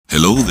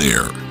Hello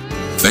there.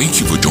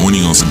 Thank you for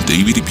joining us on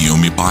David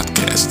Ibiyomi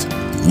Podcast.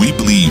 We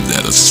believe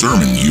that a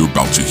sermon you're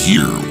about to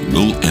hear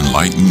will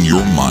enlighten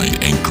your mind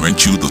and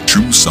grant you the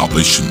true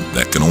salvation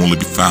that can only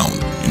be found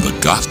in the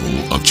gospel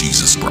of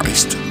Jesus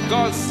Christ.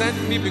 God sent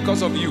me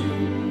because of you.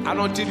 And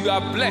until you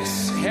are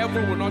blessed,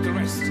 heaven will not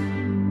rest.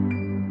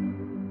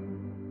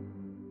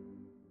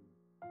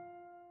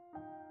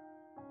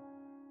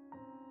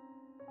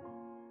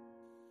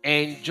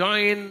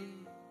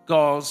 Enjoying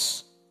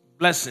God's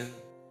blessing,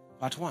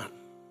 part 1.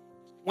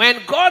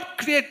 When God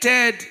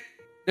created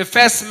the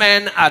first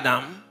man,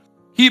 Adam,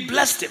 he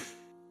blessed him.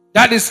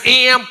 That is,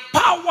 he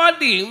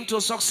empowered him to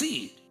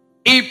succeed.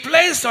 He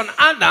placed on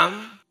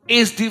Adam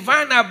his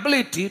divine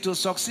ability to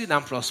succeed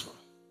and prosper.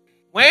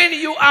 When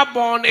you are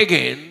born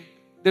again,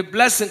 the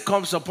blessing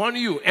comes upon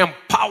you,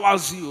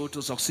 empowers you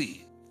to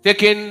succeed.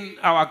 Taking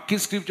our key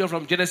scripture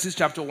from Genesis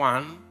chapter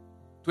 1,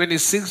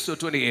 26 to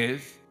 28,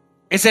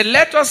 it said,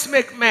 "Let us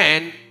make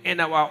man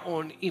in our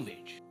own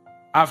image,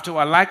 after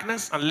our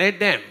likeness, and let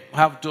them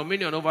have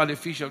dominion over the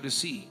fish of the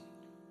sea,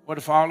 over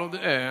the fowl of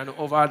the air, and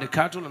over the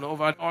cattle, and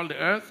over all the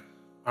earth,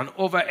 and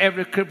over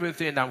every creeping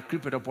thing that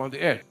creepeth upon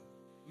the earth.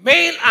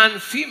 Male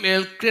and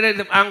female created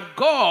them, and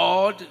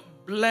God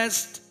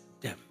blessed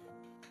them."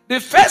 The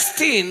first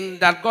thing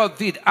that God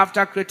did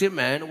after creating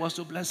man was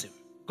to bless him.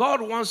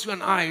 God wants you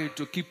and I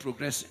to keep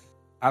progressing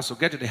as we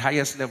get to the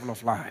highest level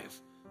of life.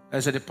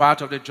 As the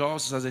part of the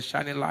jaws is as a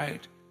shining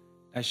light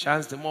that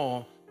shines the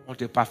more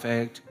unto a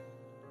perfect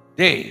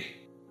day.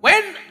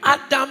 When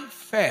Adam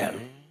fell,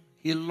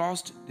 he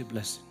lost the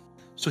blessing.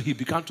 So he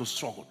began to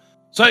struggle.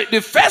 So the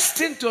first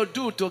thing to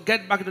do to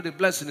get back into the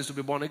blessing is to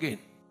be born again.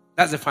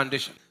 That's the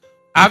foundation.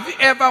 Have you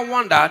ever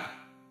wondered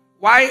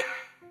why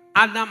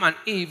Adam and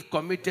Eve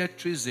committed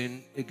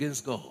treason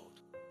against God?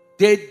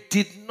 They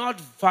did not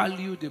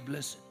value the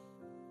blessing.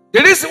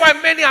 The reason why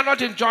many are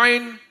not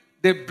enjoying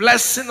the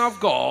blessing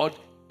of God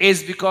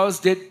is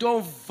because they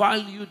don't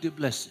value the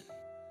blessing.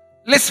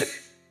 Listen,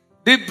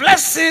 the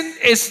blessing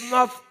is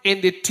not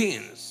in the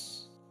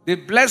things. The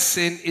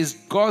blessing is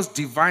God's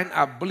divine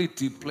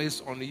ability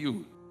placed on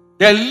you.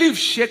 The leaf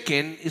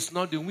shaking is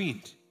not the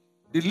wind.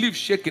 The leaf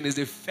shaking is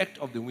the effect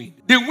of the wind.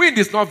 The wind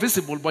is not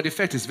visible, but the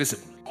effect is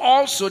visible.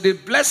 Also, the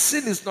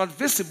blessing is not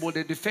visible,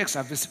 the effects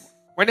are visible.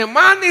 When a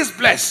man is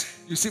blessed,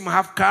 you see him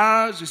have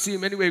cars, you see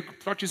him anywhere,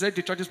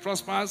 the churches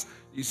prospers,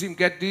 you see him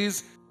get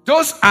these.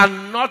 Those are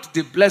not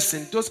the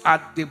blessing. Those are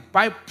the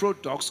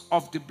byproducts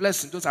of the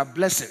blessing. Those are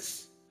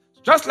blessings.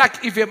 Just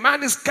like if a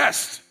man is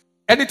cursed,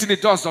 anything he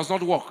does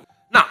not work.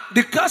 Now,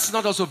 the curse is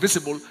not also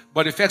visible,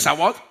 but the effects are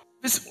what?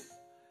 Visible.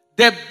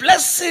 The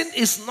blessing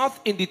is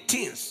not in the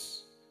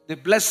things. The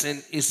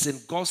blessing is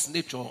in God's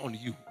nature on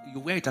you.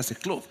 You wear it as a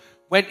cloth.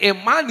 When a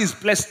man is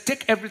blessed,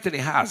 take everything he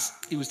has,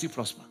 he will still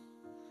prosper.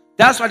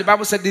 That's why the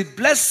Bible said, "The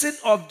blessing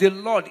of the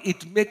Lord,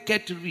 it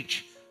maketh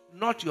rich."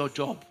 Not your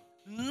job.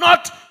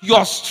 Not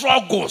your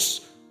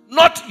struggles,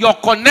 not your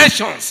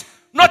connections,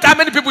 not how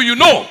many people you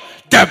know.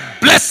 The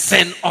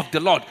blessing of the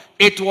Lord.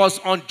 It was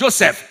on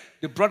Joseph.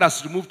 The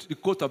brothers removed the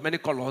coat of many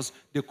colors.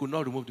 They could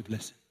not remove the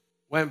blessing.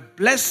 When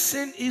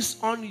blessing is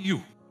on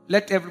you,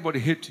 let everybody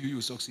hate you,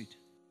 you succeed.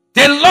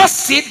 They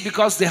lost it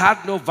because they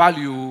had no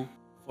value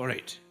for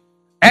it.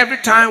 Every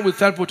time we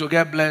tell people to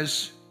get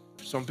blessed,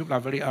 some people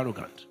are very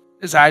arrogant.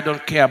 They say, "I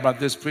don't care about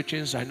these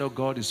preachings. I know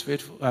God is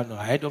faithful." No,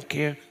 I don't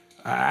care.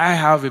 I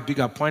have a big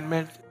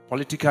appointment.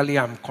 Politically,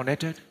 I'm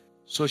connected.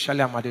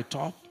 Socially, I'm at the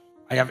top.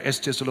 I have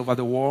estates all over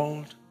the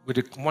world. With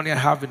the money I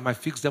have in my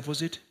fixed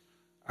deposit,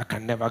 I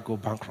can never go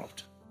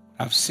bankrupt.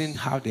 I've seen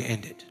how they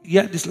ended.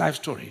 Hear this life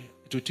story.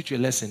 It will teach you a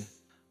lesson.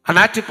 An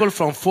article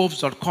from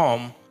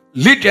Forbes.com,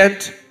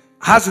 legend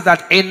has it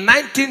that in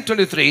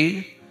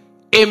 1923,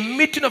 a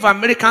meeting of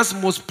America's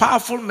most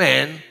powerful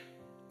men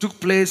took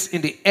place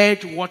in the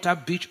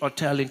Edgewater Beach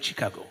Hotel in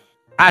Chicago.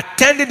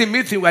 Attending the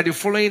meeting were the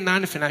following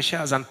 9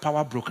 financiers and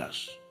power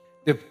brokers: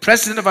 the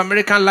president of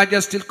American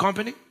largest steel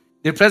company,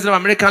 the president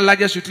of American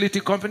largest utility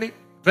company,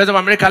 the president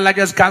of American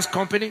largest gas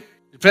company,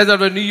 the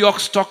president of the New York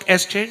Stock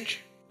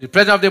Exchange, the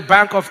president of the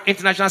Bank of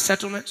International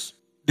Settlements,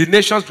 the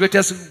nation's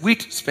greatest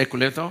wheat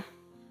speculator,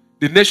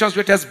 the nation's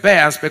greatest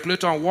bear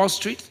speculator on Wall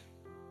Street,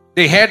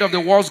 the head of the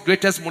world's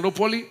greatest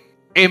monopoly,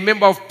 a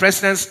member of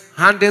President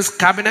Handley's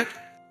cabinet.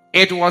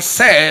 It was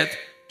said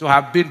to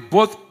have been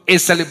both a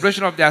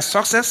celebration of their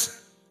success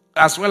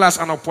as well as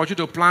an opportunity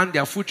to plan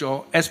their future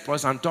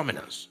exploits and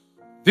dominance.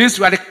 These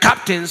were the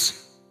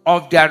captains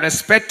of their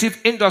respective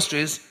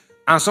industries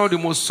and some of the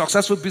most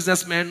successful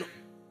businessmen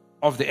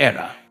of the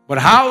era. But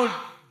how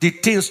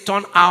did things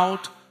turn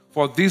out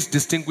for these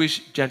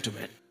distinguished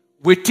gentlemen?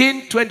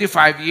 Within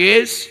 25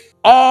 years,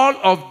 all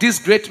of these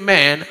great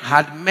men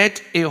had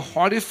met a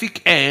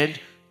horrific end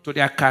to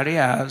their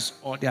careers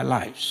or their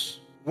lives.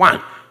 1.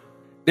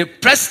 The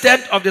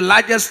president of the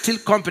largest steel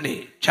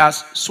company,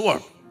 Charles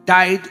Schwab,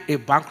 died a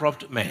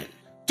bankrupt man.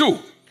 2.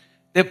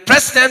 The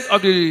president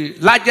of the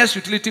largest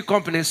utility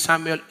company,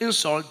 Samuel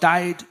Insull,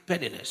 died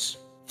penniless.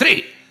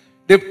 3.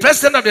 The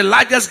president of the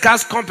largest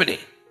gas company,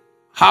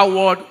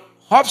 Howard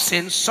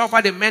Hobson,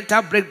 suffered a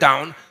mental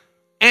breakdown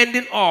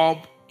ending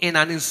up in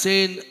an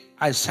insane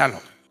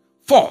asylum.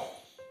 4.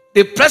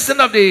 The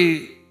president of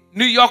the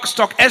New York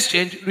Stock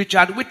Exchange,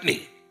 Richard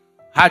Whitney,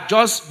 had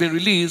just been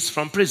released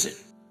from prison.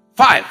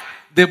 5.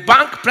 The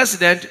bank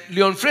president,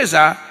 Leon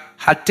Fraser,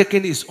 had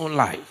taken his own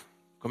life,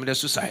 committed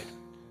suicide.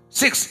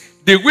 6.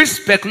 The wheat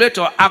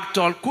speculator,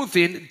 Actor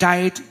Kuthin,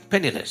 died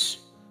penniless.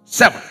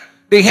 7.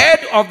 The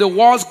head of the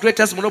world's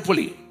greatest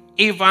monopoly,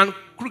 Ivan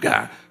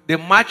Kruger, the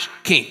Match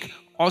King,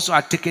 also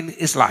had taken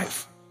his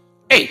life.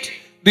 8.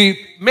 The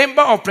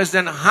member of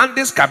President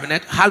Handy's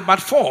cabinet,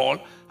 Albert Fall,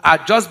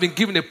 had just been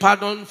given a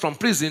pardon from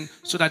prison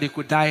so that he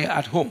could die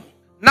at home.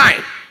 9.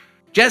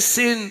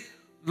 Jesse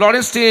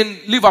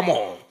Lorenstein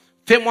Livermore,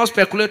 famous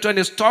speculator in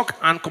the stock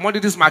and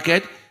commodities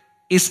market,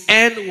 his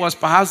end was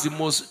perhaps the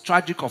most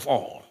tragic of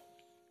all.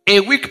 A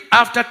week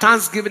after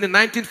Thanksgiving in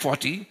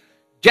 1940,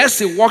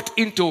 Jesse walked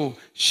into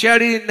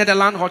Sherry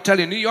Netherland Hotel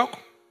in New York,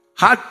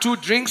 had 2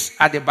 drinks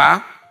at the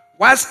bar,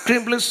 while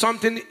scribbling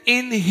something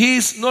in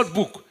his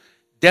notebook,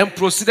 then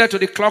proceeded to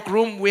the clock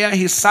room where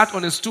he sat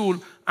on a stool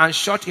and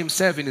shot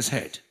himself in his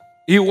head.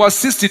 He was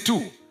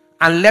 62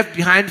 and left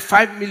behind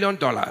 $5 million,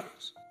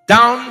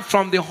 down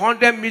from the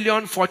 $100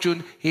 million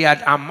fortune he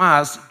had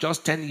amassed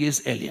just 10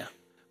 years earlier.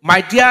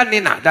 My dear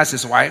Nina, that's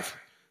his wife,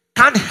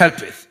 can't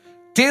help it.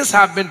 Things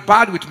have been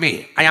bad with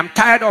me. I am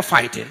tired of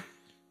fighting.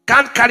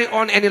 Can't carry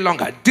on any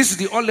longer. This is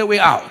the only way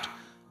out.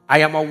 I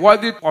am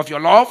unworthy of your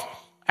love.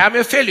 I am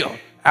a failure.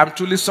 I am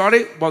truly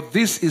sorry, but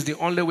this is the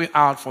only way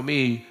out for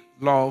me.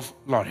 Love,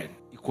 Lauren.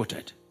 He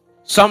quoted.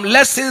 Some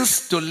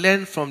lessons to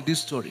learn from these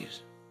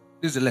stories.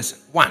 This is the lesson.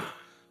 1.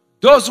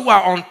 Those who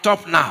are on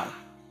top now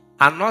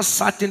are not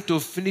certain to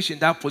finish in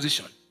that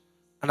position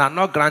and are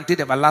not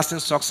guaranteed everlasting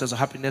success or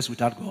happiness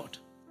without God.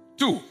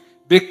 2.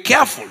 Be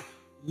careful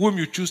whom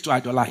you choose to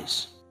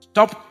idolize.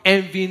 Stop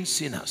envying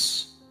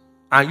sinners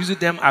and using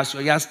them as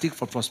your yardstick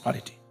for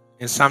prosperity.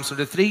 In Psalm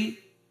 23,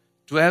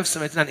 12,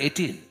 17, and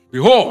 18.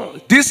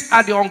 Behold, these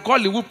are the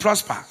ungodly who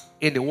prosper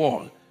in the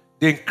world.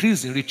 They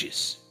increase in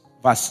riches.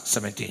 Verse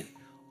 17.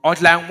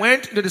 Until I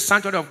went into the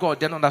sanctuary of God,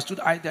 then understood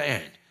I their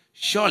end.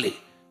 Surely,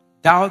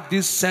 thou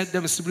didst set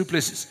them in slippery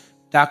places.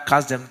 Thou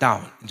cast them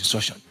down in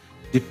destruction.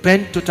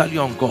 Depend totally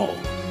on God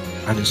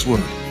and His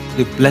word.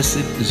 The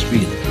blessing is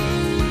real.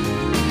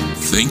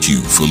 Thank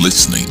you for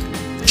listening.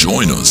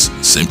 Join us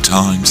same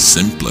time,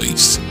 same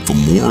place for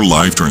more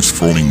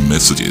life-transforming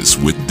messages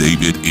with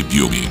David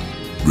Ibiyeomie.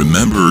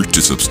 Remember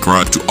to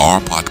subscribe to our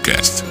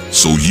podcast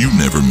so you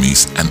never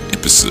miss an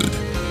episode.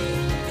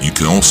 You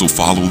can also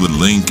follow the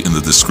link in the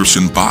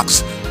description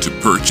box to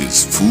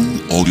purchase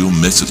full audio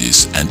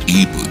messages and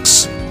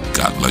ebooks.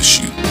 God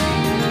bless you.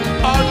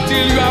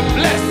 Until you are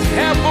blessed,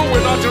 heaven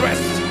will not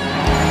rest.